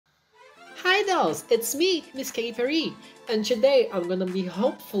Hi dolls, it's me, Miss Katy Perrie, and today I'm gonna be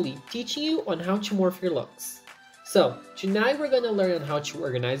hopefully teaching you on how to morph your looks. So tonight we're gonna learn on how to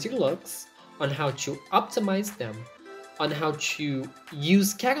organize your looks, on how to optimize them, on how to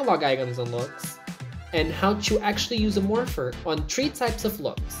use catalog items on looks, and how to actually use a morpher on 3 types of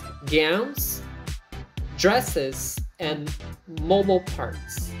looks: gowns, dresses, and mobile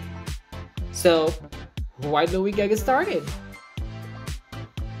parts. So why don't we get started?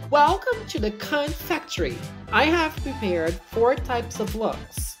 Welcome to the Cunt Factory. I have prepared 4 types of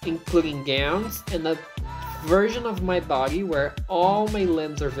looks, including gowns and a version of my body where all my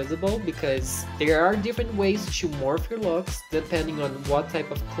limbs are visible, because there are different ways to morph your looks depending on what type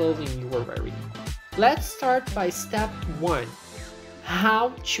of clothing you are wearing. Let's start by step 1, how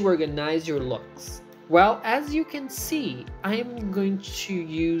to organize your looks. Well, as you can see, I'm going to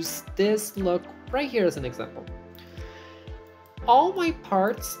use this look right here as an example. All my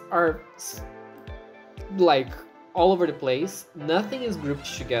parts are like all over the place, nothing is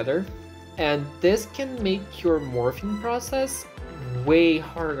grouped together, and this can make your morphing process way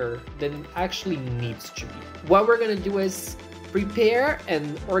harder than it actually needs to be. What we're gonna do is prepare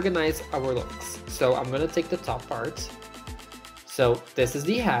and organize our looks. So I'm gonna take the top part. So this is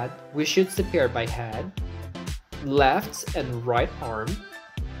the head. We should prepare by head, left and right arm,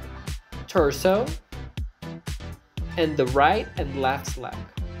 torso, and the right and left leg.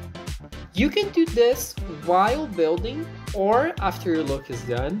 You can do this while building or after your look is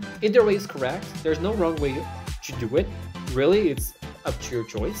done. Either way is correct. There's no wrong way to do it. Really, it's up to your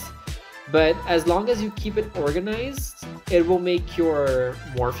choice. But as long as you keep it organized, it will make your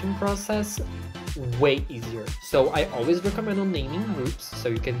morphing process way easier. So I always recommend on naming groups. So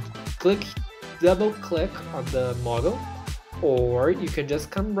you can double click on the model, or you can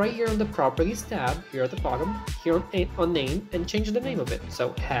just come right here on the properties tab, here at the bottom, here on name, and change the name of it.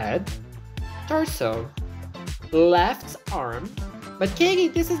 So head, torso, left arm. But Katie,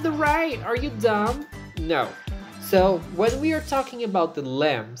 this is the right, are you dumb? No. So when we are talking about the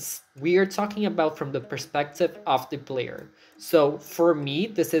limbs, we are talking about from the perspective of the player. So for me,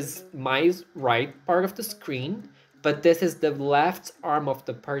 this is my right part of the screen, but this is the left arm of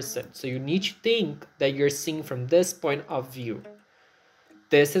the person. So you need to think that you're seeing from this point of view.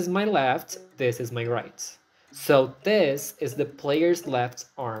 This is my left, this is my right. So this is the player's left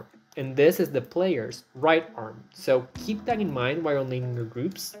arm, and this is the player's right arm. So keep that in mind while naming your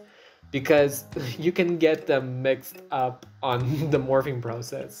groups, because you can get them mixed up on the morphing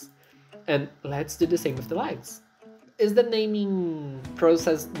process. And let's do the same with the legs. Is the naming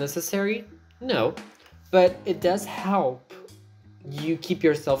process necessary? No. But it does help you keep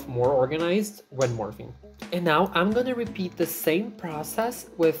yourself more organized when morphing. And now I'm gonna repeat the same process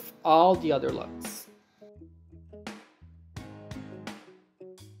with all the other looks.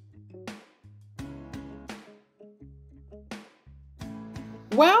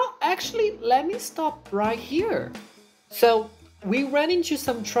 Well, actually, let me stop right here. So we ran into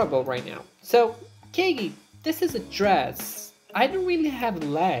some trouble right now. So, Katie, this is a dress. I don't really have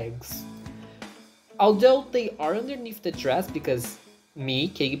legs. Although they are underneath the dress, because me,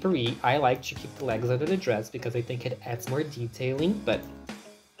 Katy Perrie, I like to keep the legs under the dress because I think it adds more detailing, but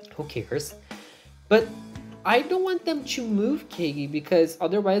who cares? But I don't want them to move, Katy, because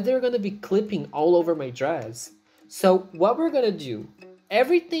otherwise they're gonna be clipping all over my dress. So what we're gonna do,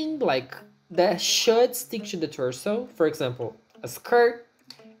 everything like that should stick to the torso, for example, a skirt,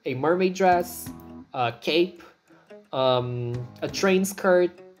 a mermaid dress, a cape, a train skirt,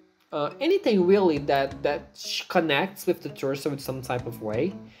 anything really that connects with the torso in some type of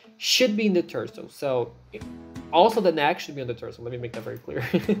way should be in the torso. So also the neck should be on the torso. Let me make that very clear.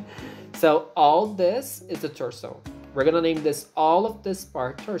 So all this is the torso. We're gonna name this, all of this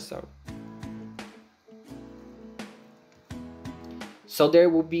part, torso. So there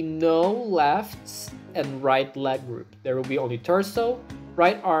will be no left and right leg group. There will be only torso,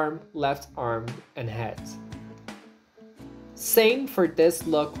 right arm, left arm, and head. Same for this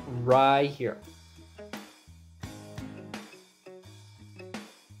look right here.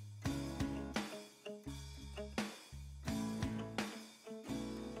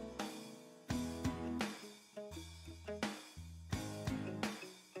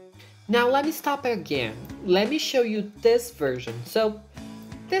 Now let me stop again. Let me show you this version. So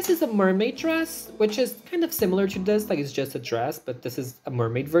this is a mermaid dress, which is kind of similar to this, like it's just a dress, but this is a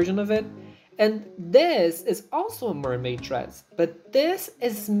mermaid version of it. And this is also a mermaid dress, but this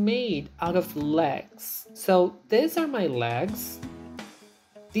is made out of legs. So these are my legs.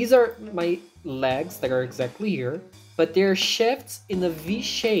 These are my legs that are exactly here, but they're shifts in a V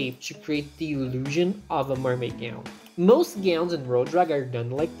shape to create the illusion of a mermaid gown. Most gowns in road drag are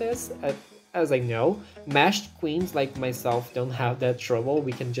done like this. as I know. Mashed queens like myself don't have that trouble.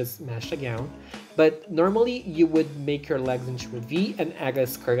 We can just mash a gown. But normally you would make your legs into a V and add a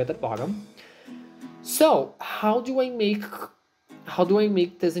skirt at the bottom. So how do I make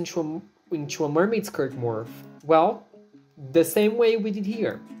this into a mermaid skirt morph? Well, the same way we did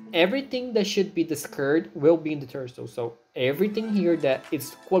here. Everything that should be the skirt will be in the torso. So everything here that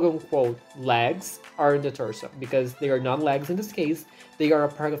is quote unquote legs are in the torso because they are not legs in this case, they are a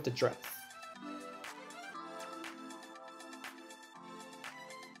part of the dress.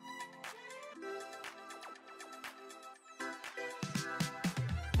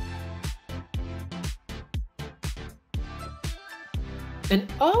 And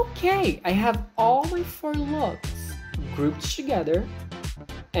okay, I have all my 4 looks grouped together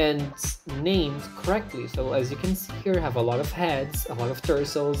and named correctly. So as you can see here, I have a lot of heads, a lot of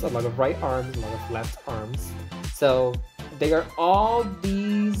torsos, a lot of right arms, a lot of left arms. So they are all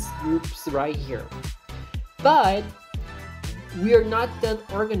these groups right here. But we are not done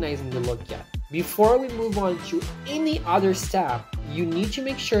organizing the look yet. Before we move on to any other step, you need to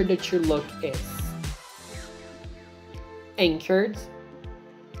make sure that your look is anchored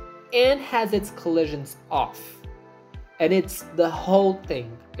and has its collisions off. And it's the whole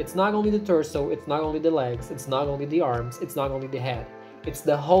thing. It's not only the torso, it's not only the legs, it's not only the arms, it's not only the head. It's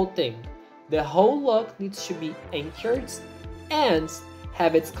the whole thing. The whole look needs to be anchored and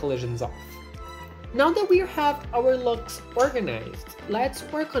have its collisions off. Now that we have our looks organized, let's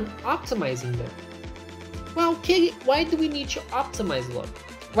work on optimizing them. Well, Katie, why do we need to optimize the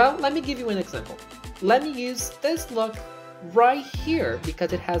look? Well, let me give you an example. Let me use this look right here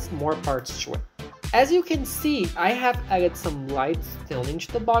because it has more parts to it. As you can see, I have added some light stoning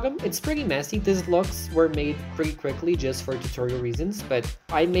to the bottom. It's pretty messy. These looks were made pretty quickly just for tutorial reasons, but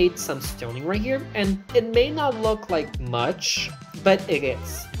I made some stoning right here, and it may not look like much, but it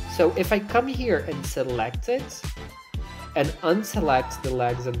is. So if I come here and select it, and unselect the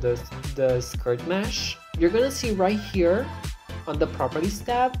legs and the skirt mesh, you're gonna see right here on the properties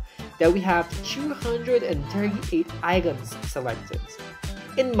tab that we have 238 items selected.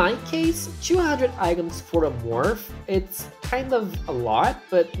 In my case, 200 items for a morph, it's kind of a lot,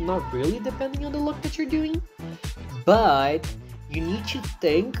 but not really depending on the look that you're doing. But you need to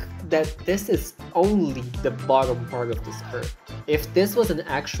think that this is only the bottom part of the skirt. If this was an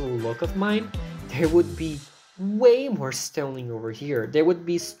actual look of mine, there would be way more stoning over here. There would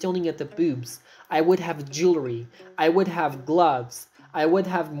be stoning at the boobs. I would have jewelry. I would have gloves. I would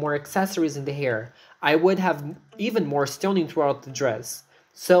have more accessories in the hair. I would have even more stoning throughout the dress.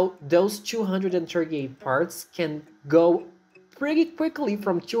 So those 238 parts can go pretty quickly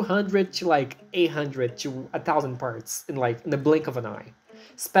from 200 to like 800 to 1,000 parts in the blink of an eye.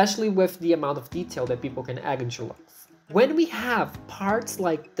 Especially with the amount of detail that people can add into looks. When we have parts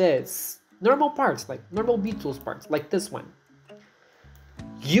like this, normal parts, like normal B-Tools parts, like this one,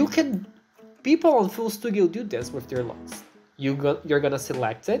 people on Full Studio do this with their looks. You're gonna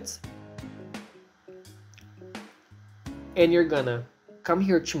select it, and you're gonna come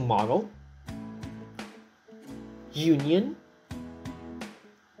here to Model, Union,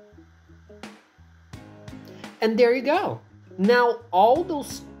 and there you go. Now all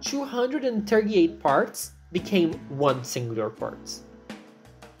those 238 parts became one singular part.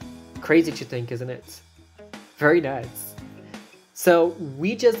 Crazy to think, isn't it? Very nice. So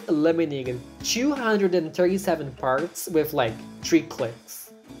we just eliminated 237 parts with like 3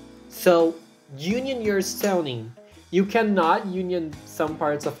 clicks. So union your stoning. You cannot union some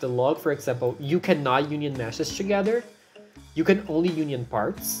parts of the look. For example, you cannot union meshes together. You can only union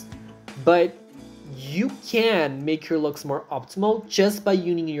parts. But you can make your looks more optimal just by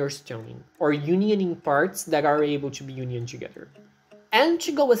unioning your stoning or unioning parts that are able to be unioned together. And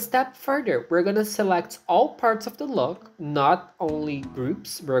to go a step further, we're going to select all parts of the look, not only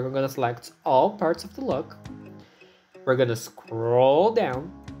groups. We're going to select all parts of the look. We're going to scroll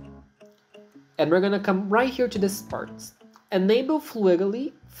down. And we're going to come right here to this part. Enable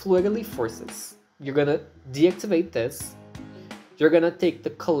fluidity forces. You're going to deactivate this. You're going to take the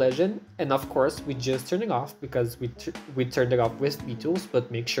collision. And of course, we just turned it off because we turned it off with B-Tools,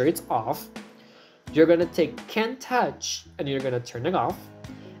 but make sure it's off. You're going to take Can't Touch and you're going to turn it off.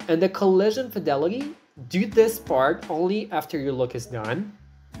 And the collision fidelity, do this part only after your look is done.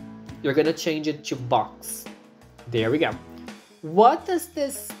 You're going to change it to Box. There we go. What does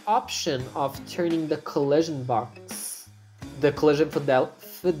this option of turning the collision box, the collision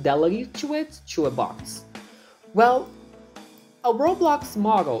fidelity to it, to a box? Well, a Roblox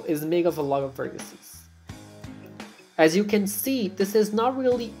model is made of a lot of vertices. As you can see, this is not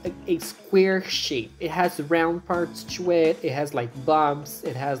really a square shape. It has round parts to it, it has like bumps,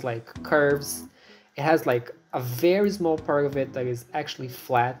 it has like curves, it has like a very small part of it that is actually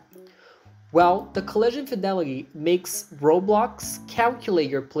flat. Well, the collision fidelity makes Roblox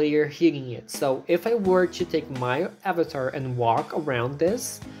calculate your player hitting it. So if I were to take my avatar and walk around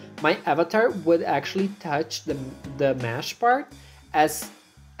this, my avatar would actually touch the mesh part as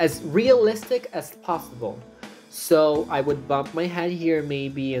realistic as possible. So I would bump my head here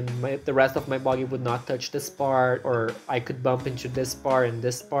maybe, and the rest of my body would not touch this part, or I could bump into this part and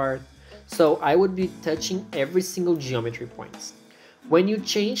this part. So I would be touching every single geometry point. When you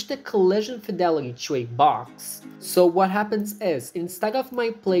change the collision fidelity to a box, so what happens is, instead of my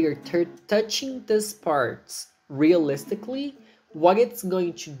player touching this part realistically, what it's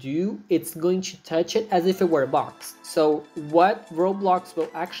going to do, it's going to touch it as if it were a box. So what Roblox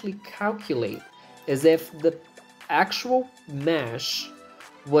will actually calculate is if the actual mesh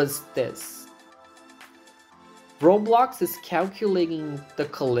was this. Roblox is calculating the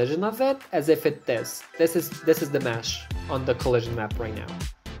collision of it as if it this. This is the mesh on the collision map right now.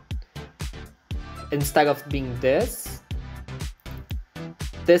 Instead of being this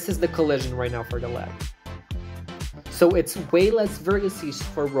is the collision right now for the leg. So it's way less vertices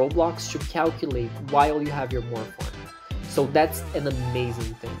for Roblox to calculate while you have your Morpher. So that's an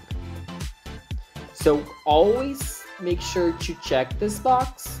amazing thing. So always make sure to check this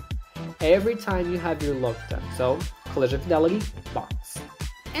box every time you have your look done. So collision fidelity, box.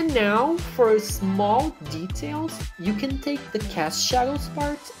 And now for small details, you can take the cast shadows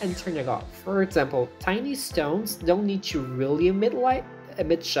part and turn it off. For example, tiny stones don't need to really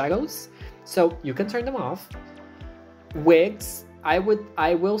emit shadows, so you can turn them off. Wigs, I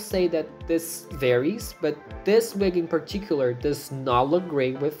will say that this varies, but this wig in particular does not look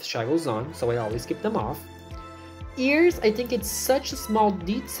great with shadows on, so I always keep them off. Ears, I think it's such a small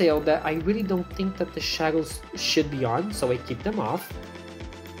detail that I really don't think that the shadows should be on, so I keep them off.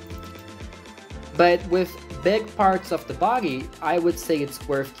 But with big parts of the body, I would say it's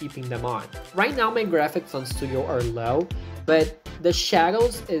worth keeping them on. Right now my graphics on Studio are low, but the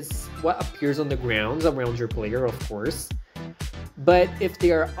shadows is what appears on the grounds around your player, of course. But if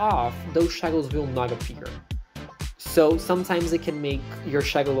they are off, those shadows will not appear. So sometimes it can make your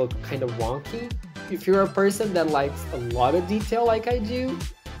shadow look kind of wonky. If you're a person that likes a lot of detail like I do,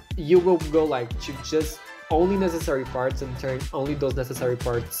 you will go like to just only necessary parts and turn only those necessary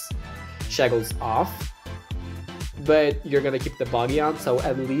parts shadows off. But you're gonna keep the body on, so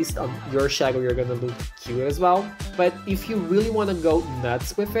at least on your shadow you're gonna look cute as well. But if you really want to go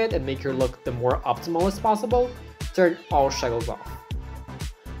nuts with it and make your look the more optimal as possible, turn all shadows off.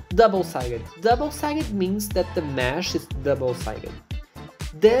 Double-sided. Double-sided means that the mesh is double-sided.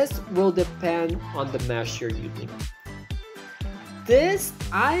 This will depend on the mesh you're using. This,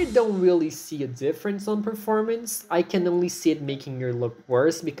 I don't really see a difference on performance. I can only see it making your look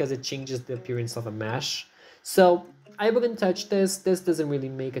worse because it changes the appearance of a mesh. So I wouldn't touch this. This doesn't really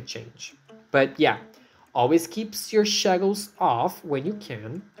make a change. But yeah, always keeps your shadows off when you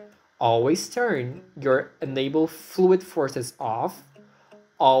can. Always turn your enable fluid forces off.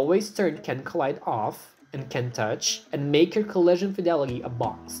 Always turn can collide off and can touch, and make your collision fidelity a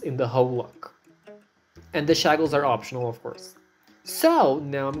box in the whole look. And the shadows are optional, of course. So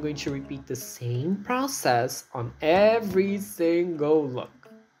now I'm going to repeat the same process on every single look.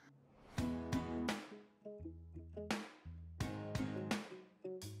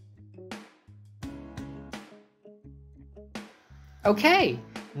 Okay,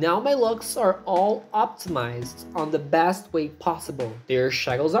 now my looks are all optimized on the best way possible. Their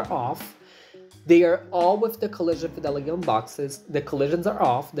shadows are off. They are all with the collision fidelity on boxes. The collisions are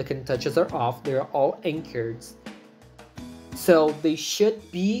off, the can touches are off, they are all anchored. So they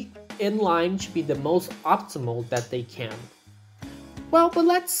should be in line to be the most optimal that they can. Well, but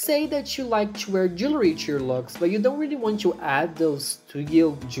let's say that you like to wear jewelry to your looks, but you don't really want to add those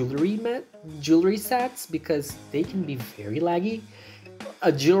studio jewelry sets because they can be very laggy.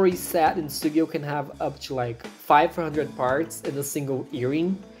 A jewelry set in Studio can have up to like 500 parts in a single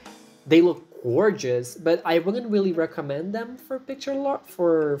earring. They look gorgeous, but I wouldn't really recommend them for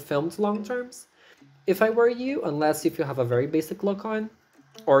filmed long terms if I were you, unless if you have a very basic look on,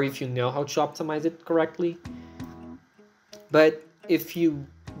 or if you know how to optimize it correctly. But if you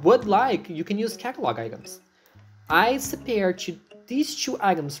would like, you can use catalog items. I compare to these two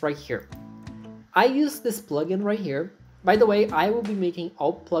items right here. I use this plugin right here. By the way, I will be making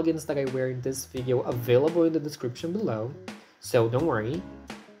all plugins that I wear in this video available in the description below, so don't worry.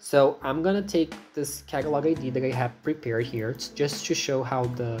 So I'm gonna take this catalog ID that I have prepared here just to show how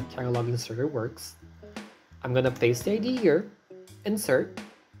the catalog inserter works. I'm gonna place the ID here, insert,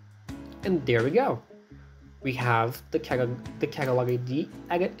 and there we go. We have the catalog ID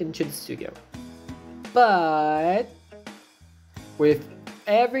added into the studio. But with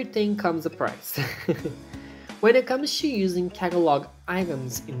everything comes a price. When it comes to using catalog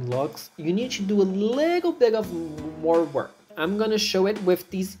items in looks, you need to do a little bit of more work. I'm gonna show it with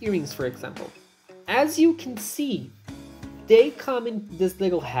these earrings, for example. As you can see, they come in this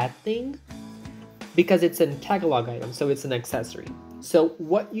little hat thing because it's a catalog item, so it's an accessory. So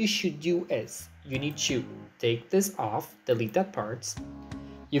what you should do is, you need to take this off, delete that part.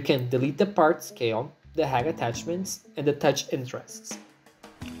 You can delete the part scale, the hang attachments, and the touch interests.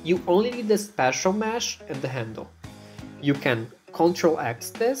 You only need the special mesh and the handle. You can Ctrl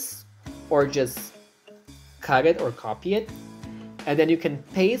X this, or just cut it or copy it, and then you can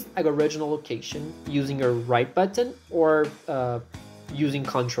paste at original location using your right button or using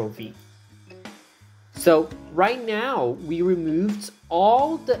Ctrl V. So right now we removed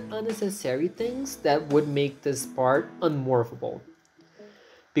all the unnecessary things that would make this part unmorphable.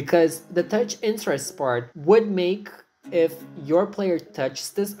 Because the touch interest part would make, if your player touches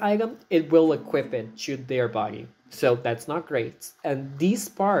this item, it will equip it to their body. So that's not great. And these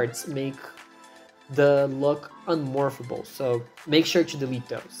parts make the look unmorphable, so make sure to delete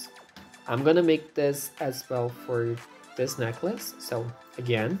those. I'm gonna make this as well for this necklace. So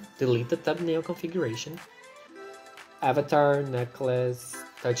again, delete the thumbnail configuration. Avatar, necklace,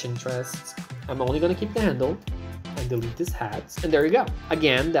 touch interest. I'm only gonna keep the handle and delete these hats. And there you go.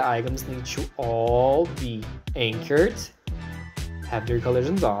 Again, the items need to all be anchored, have their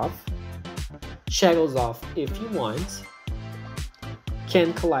collisions off, shadows off if you want,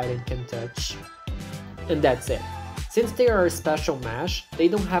 can collide and can touch, and that's it. Since they are a special mesh, they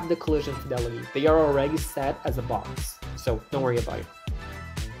don't have the collision fidelity. They are already set as a box, so don't worry about it.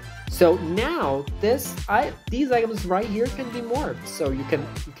 So now these items right here can be morphed. So you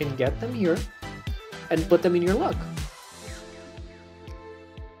can get them here and put them in your look.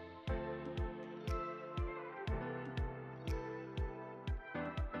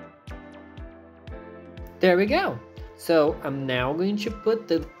 There we go. So I'm now going to put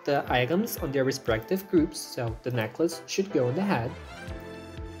the items on their respective groups. So the necklace should go in the head.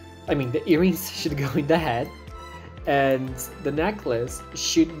 I mean, the earrings should go in the head. And the necklace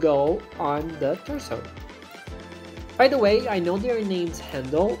should go on the torso. By the way, I know they are named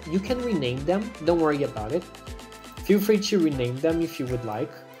handle. You can rename them. Don't worry about it. Feel free to rename them if you would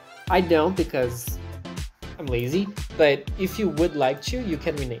like. I don't because I'm lazy. But if you would like to, you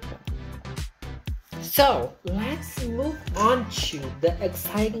can rename them. So let's move on to the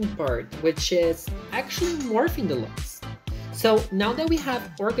exciting part, which is actually morphing the looks. So now that we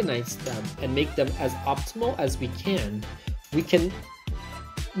have organized them and make them as optimal as we can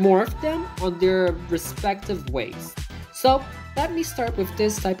morph them on their respective ways. So let me start with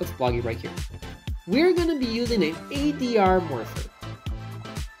this type of body right here. We're gonna be using an ADR morpher.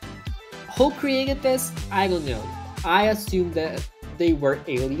 Who created this? I don't know. I assume that they were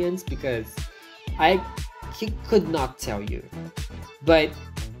aliens because I could not tell you. But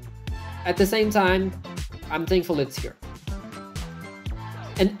at the same time, I'm thankful it's here.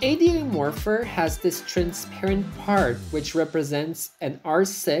 An ADR morpher has this transparent part which represents an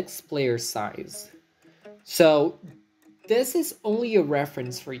R6 player size. So this is only a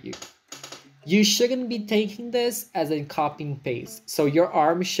reference for you. You shouldn't be taking this as a copy and paste. So your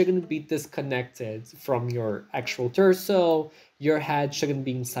arm shouldn't be disconnected from your actual torso. Your head shouldn't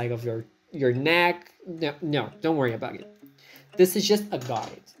be inside of your neck. No, don't worry about it. This is just a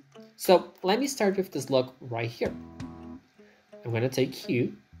guide. So let me start with this look right here. I'm going to take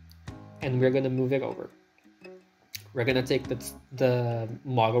Hue and we're going to move it over. We're going to take the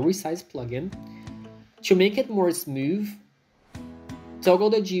model resize plugin. To make it more smooth, toggle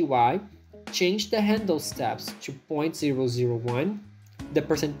the GUI, change the handle steps to 0.001, the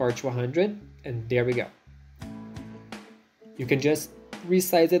percent part to 100, and there we go. You can just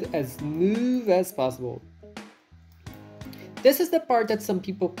resize it as smooth as possible. This is the part that some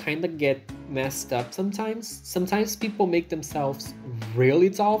people kind of get messed up sometimes. Sometimes people make themselves really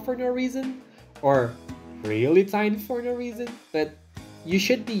tall for no reason or really tiny for no reason, but you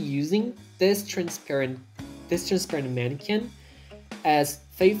should be using this transparent mannequin as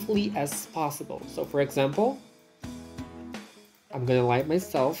faithfully as possible. So for example, I'm gonna light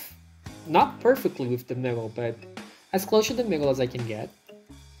myself, not perfectly with the middle, but as close to the middle as I can get.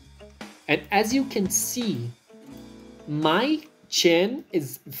 And as you can see, my chin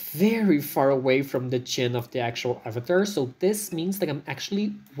is very far away from the chin of the actual avatar. So this means that I'm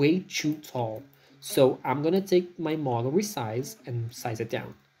actually way too tall. So I'm gonna take my model resize and size it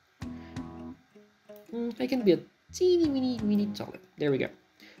down. I can be a teeny weeny taller. There we go.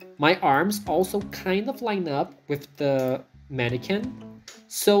 My arms also kind of line up with the mannequin.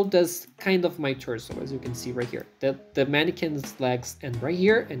 So does kind of my torso, as you can see right here. The mannequin's legs end right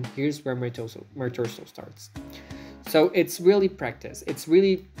here, and here's where my torso starts. So it's really practice. It's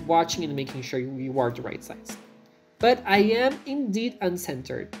really watching and making sure you are the right size. But I am indeed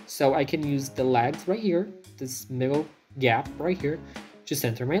uncentered. So I can use the legs right here, this middle gap right here, to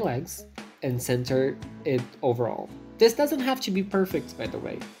center my legs and center it overall. This doesn't have to be perfect, by the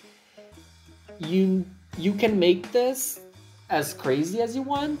way. You can make this as crazy as you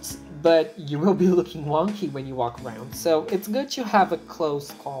want, but you will be looking wonky when you walk around. So it's good to have a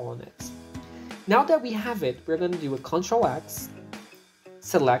close call on it. Now that we have it, we're going to do a Ctrl X,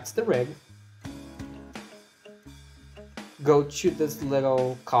 select the rig, go to this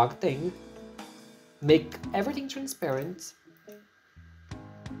little cog thing, make everything transparent,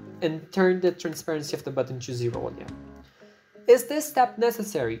 and turn the transparency of the button to 0 again. Is this step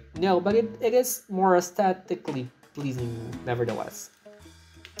necessary? No, but it is more aesthetically pleasing nevertheless.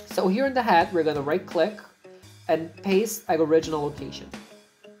 So here in the head, we're gonna right click and paste our original location.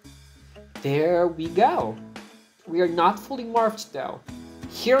 There we go. We are not fully morphed though.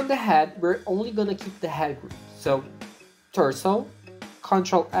 Here on the head, we're only gonna keep the head group. So torso,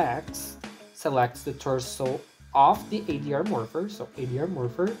 Ctrl X, selects the torso of the ADR morpher. So ADR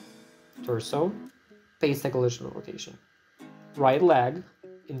morpher, torso, paste the original location. Right leg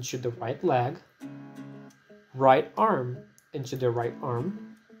into the right leg, right arm into the right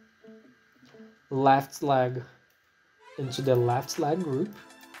arm, left leg into the left leg group,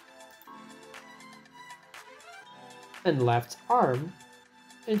 and left arm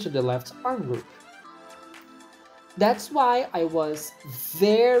into the left arm group. That's why I was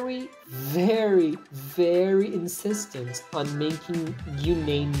very insistent on making you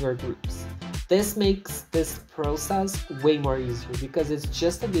name your groups. This makes this process way more easier because it's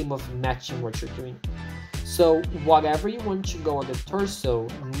just a game of matching what you're doing. So whatever you want to go on the torso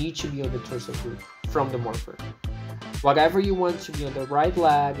needs to be on the torso group from the morpher. Whatever you want to be on the right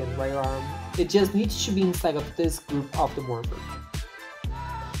leg and right arm, it just needs to be inside of this group of the morpher.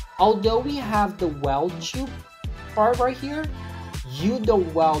 Although we have the weld tube part right here, you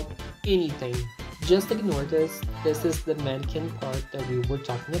don't weld anything. Just ignore this. This is the mannequin part that we were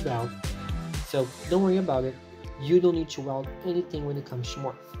talking about. So don't worry about it. You don't need to weld anything when it comes to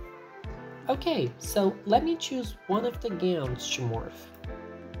morph. Okay, so let me choose one of the gowns to morph.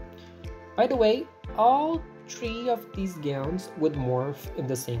 By the way, all 3 of these gowns would morph in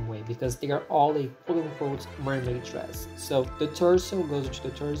the same way because they are all a quote-unquote mermaid dress. So the torso goes to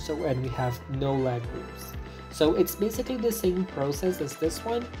the torso and we have no leg groups. So it's basically the same process as this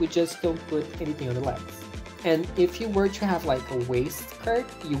one, we just don't put anything on the legs. And if you were to have like a waist skirt,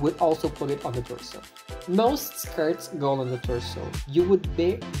 you would also put it on the torso. Most skirts go on the torso. You will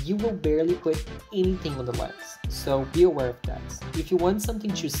barely put anything on the legs. So be aware of that. If you want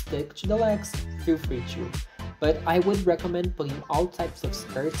something to stick to the legs, feel free to. But I would recommend putting all types of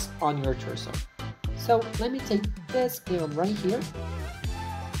skirts on your torso. So let me take this gown right here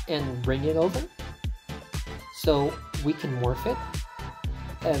and bring it over so we can morph it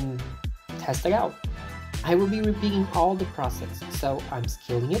and test it out. I will be repeating all the process, so I'm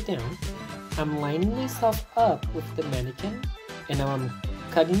scaling it down, I'm lining myself up with the mannequin, and now I'm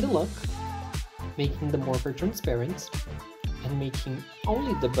cutting the look, making the morpher transparent, and making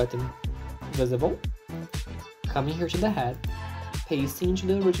only the button visible, coming here to the head, pasting to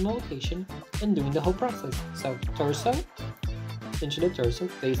the original location, and doing the whole process. So torso, into the torso,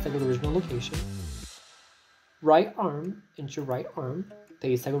 paste at the original location, right arm into right arm,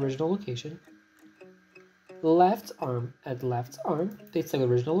 paste at the original location, left arm at left arm, paste at the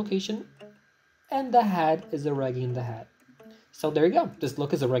original location, and the head is already in the head. So there you go, this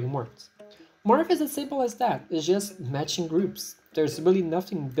look is already morphed. Morph is as simple as that, it's just matching groups. There's really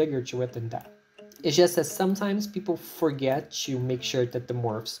nothing bigger to it than that. It's just that sometimes people forget to make sure that the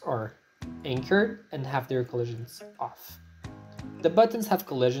morphs are anchored and have their collisions off. The buttons have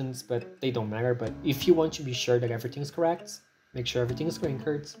collisions, but they don't matter. But if you want to be sure that everything's correct, make sure everything is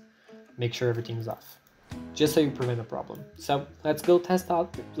anchored, make sure everything's off, just so you prevent a problem. So let's go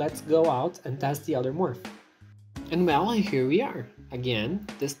out and test the other morph. And well, here we are. Again,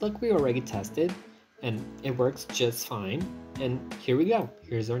 this look we already tested, and it works just fine. And here we go.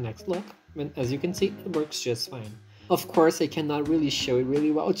 Here's our next look. And as you can see, it works just fine. Of course, I cannot really show it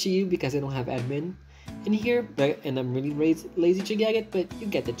really well to you because I don't have admin in here, and I'm really lazy to get it, but you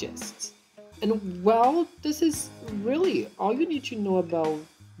get the gist. And well, this is really all you need to know about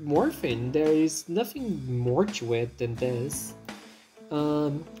morphing. There is nothing more to it than this.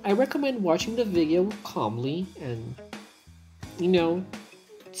 I recommend watching the video calmly and, you know,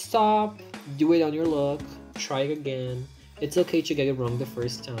 stop, do it on your look, try it again. It's okay to get it wrong the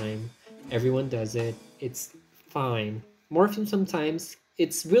first time. Everyone does it. It's fine. Morphing sometimes,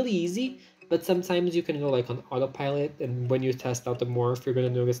 it's really easy, but sometimes you can go like on autopilot, and when you test out the morph, you're gonna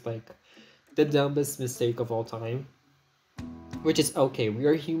notice like the dumbest mistake of all time. Which is okay. We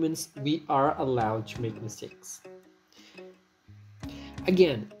are humans. We are allowed to make mistakes.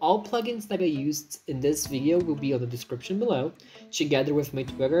 Again, all plugins that I used in this video will be on the description below, together with my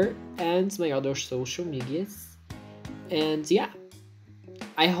Twitter and my other social medias. And yeah,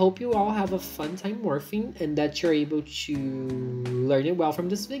 I hope you all have a fun time morphing and that you're able to learn it well from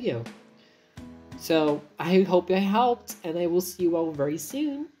this video. So I hope I helped, and I will see you all very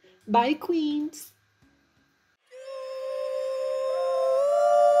soon. Bye, queens!